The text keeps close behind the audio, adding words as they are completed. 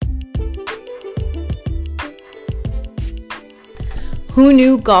Who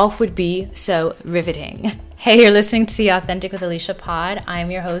knew golf would be so riveting? Hey, you're listening to the Authentic with Alicia pod. I'm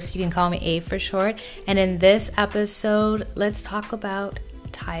your host. You can call me A for short. And in this episode, let's talk about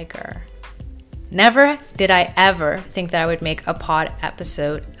Tiger. Never did I ever think that I would make a pod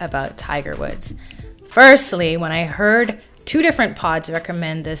episode about Tiger Woods. Firstly, when I heard two different pods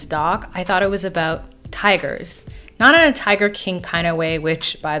recommend this doc, I thought it was about tigers. Not in a Tiger King kind of way,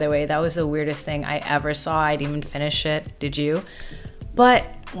 which, by the way, that was the weirdest thing I ever saw. I didn't even finish it. Did you? But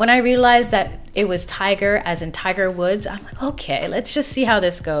when I realized that it was Tiger, as in Tiger Woods, I'm like, okay, let's just see how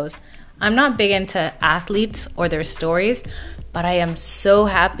this goes. I'm not big into athletes or their stories, but I am so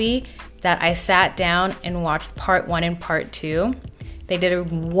happy that I sat down and watched part 1 and part 2. They did a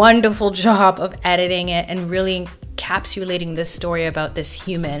wonderful job of editing it and really encapsulating this story about this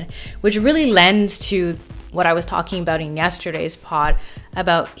human, which really lends to what I was talking about in yesterday's pod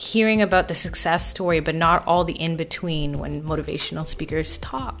about hearing about the success story, but not all the in-between when motivational speakers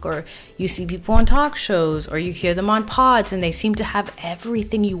talk, or you see people on talk shows, or you hear them on pods and they seem to have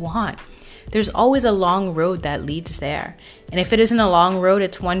everything you want. There's always a long road that leads there. And if it isn't a long road,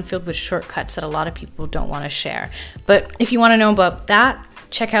 it's one filled with shortcuts that a lot of people don't want to share. But if you want to know about that,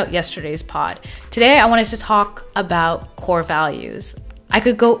 check out yesterday's pod. Today, I wanted to talk about core values. I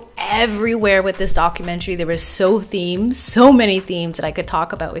could go everywhere with this documentary. There were so many themes that I could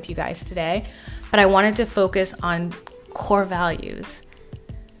talk about with you guys today, but I wanted to focus on core values.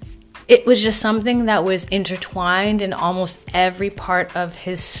 It was just something that was intertwined in almost every part of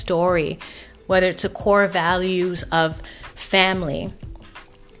his story, whether it's the core values of family,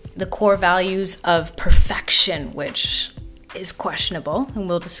 the core values of perfection, which is questionable, and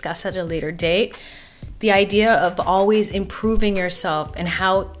we'll discuss at a later date. The idea of always improving yourself, and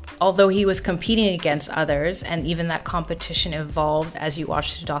how, although he was competing against others, and even that competition evolved as you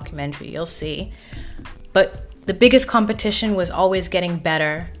watch the documentary, you'll see. But the biggest competition was always getting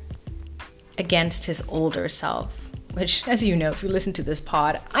better against his older self, which, as you know, if you listen to this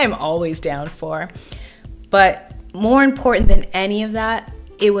pod, I'm always down for. But more important than any of that,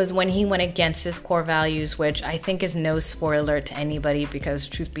 it was when he went against his core values, which I think is no spoiler to anybody, because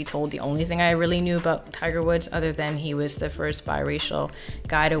truth be told, the only thing I really knew about Tiger Woods, other than he was the first biracial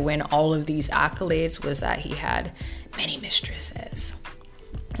guy to win all of these accolades, was that he had many mistresses.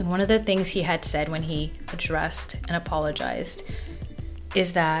 And one of the things he had said when he addressed and apologized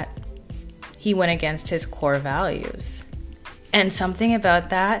is that he went against his core values. And something about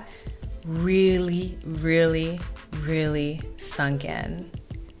that really, really, really sunk in.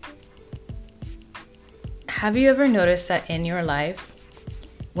 Have you ever noticed that in your life,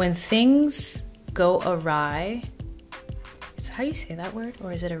 when things go awry, is that how you say that word?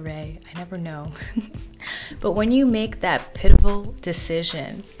 Or is it array? I never know. But when you make that pivotal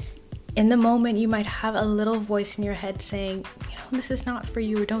decision, in the moment you might have a little voice in your head saying, this is not for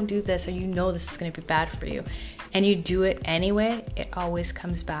you, or don't do this, or this is going to be bad for you. And you do it anyway, it always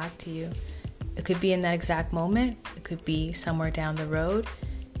comes back to you. It could be in that exact moment. It could be somewhere down the road.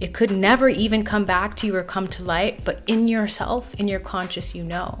 It could never even come back to you or come to light, but in yourself, in your conscious,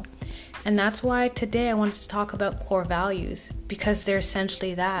 And that's why today I wanted to talk about core values, because they're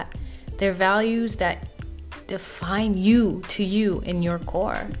essentially that. They're values that define you to you in your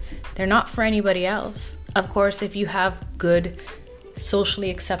core. They're not for anybody else. Of course, if you have good, socially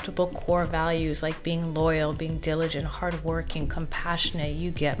acceptable core values like being loyal, being diligent, hardworking, compassionate,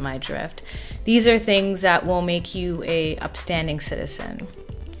 you get my drift. These are things that will make you an upstanding citizen.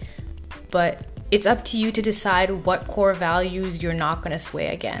 But it's up to you to decide what core values you're not going to sway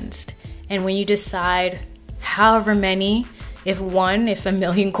against. And when you decide however many, if a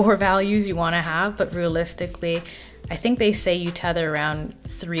million core values you want to have, but realistically, I think they say you tether around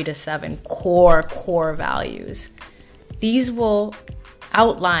 3 to 7 core values. These will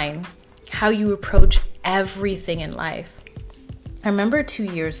outline how you approach everything in life. I remember 2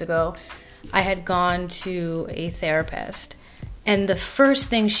 years ago, I had gone to a therapist, and the first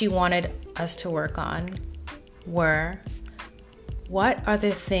thing she wanted us to work on were, what are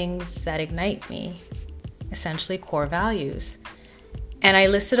the things that ignite me? Essentially core values. And I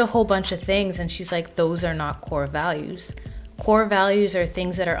listed a whole bunch of things, and she's like, those are not core values. Core values are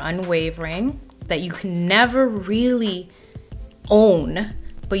things that are unwavering, that you can never really own,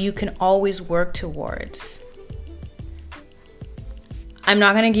 but you can always work towards. I'm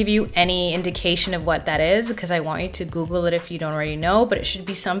not going to give you any indication of what that is, because I want you to Google it if you don't already know, but it should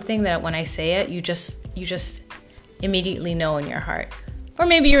be something that when I say it, you just immediately know in your heart. Or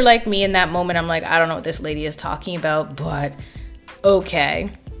maybe you're like me in that moment, I'm like, I don't know what this lady is talking about, but okay.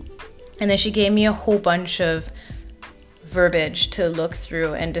 And then she gave me a whole bunch of verbiage to look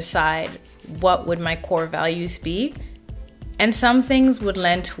through and decide what would my core values be. And some things would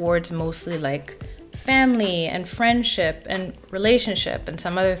lend towards mostly like family and friendship and relationship, and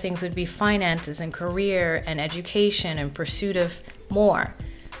some other things would be finances and career and education and pursuit of more.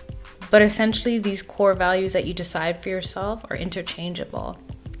 But essentially, these core values that you decide for yourself are interchangeable,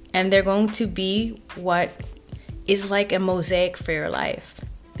 and they're going to be what is like a mosaic for your life.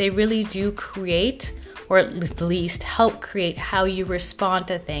 They really do create, or at least help create, how you respond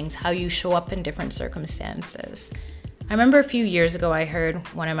to things, how you show up in different circumstances. I remember a few years ago, I heard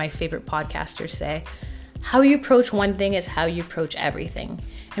one of my favorite podcasters say, how you approach one thing is how you approach everything.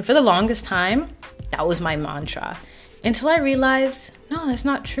 And for the longest time, that was my mantra. Until I realized, no, that's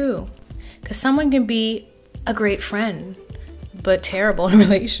not true. Because someone can be a great friend, but terrible in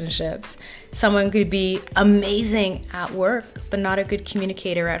relationships. Someone could be amazing at work, but not a good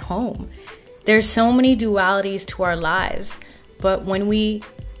communicator at home. There's so many dualities to our lives, but when we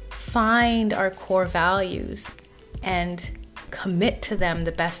find our core values and commit to them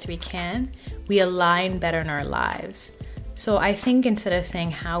the best we can, we align better in our lives. So I think instead of saying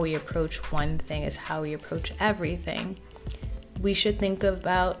how we approach one thing is how we approach everything, we should think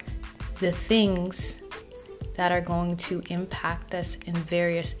about the things that are going to impact us in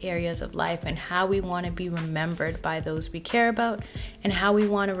various areas of life, and how we want to be remembered by those we care about, and how we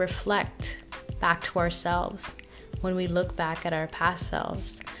want to reflect back to ourselves when we look back at our past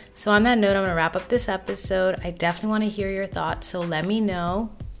selves. So on that note, I'm going to wrap up this episode. I definitely want to hear your thoughts, so let me know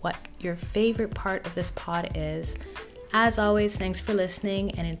what your favorite part of this pod is. As always, thanks for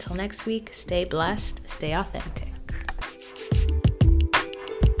listening, and until next week, stay blessed, stay authentic.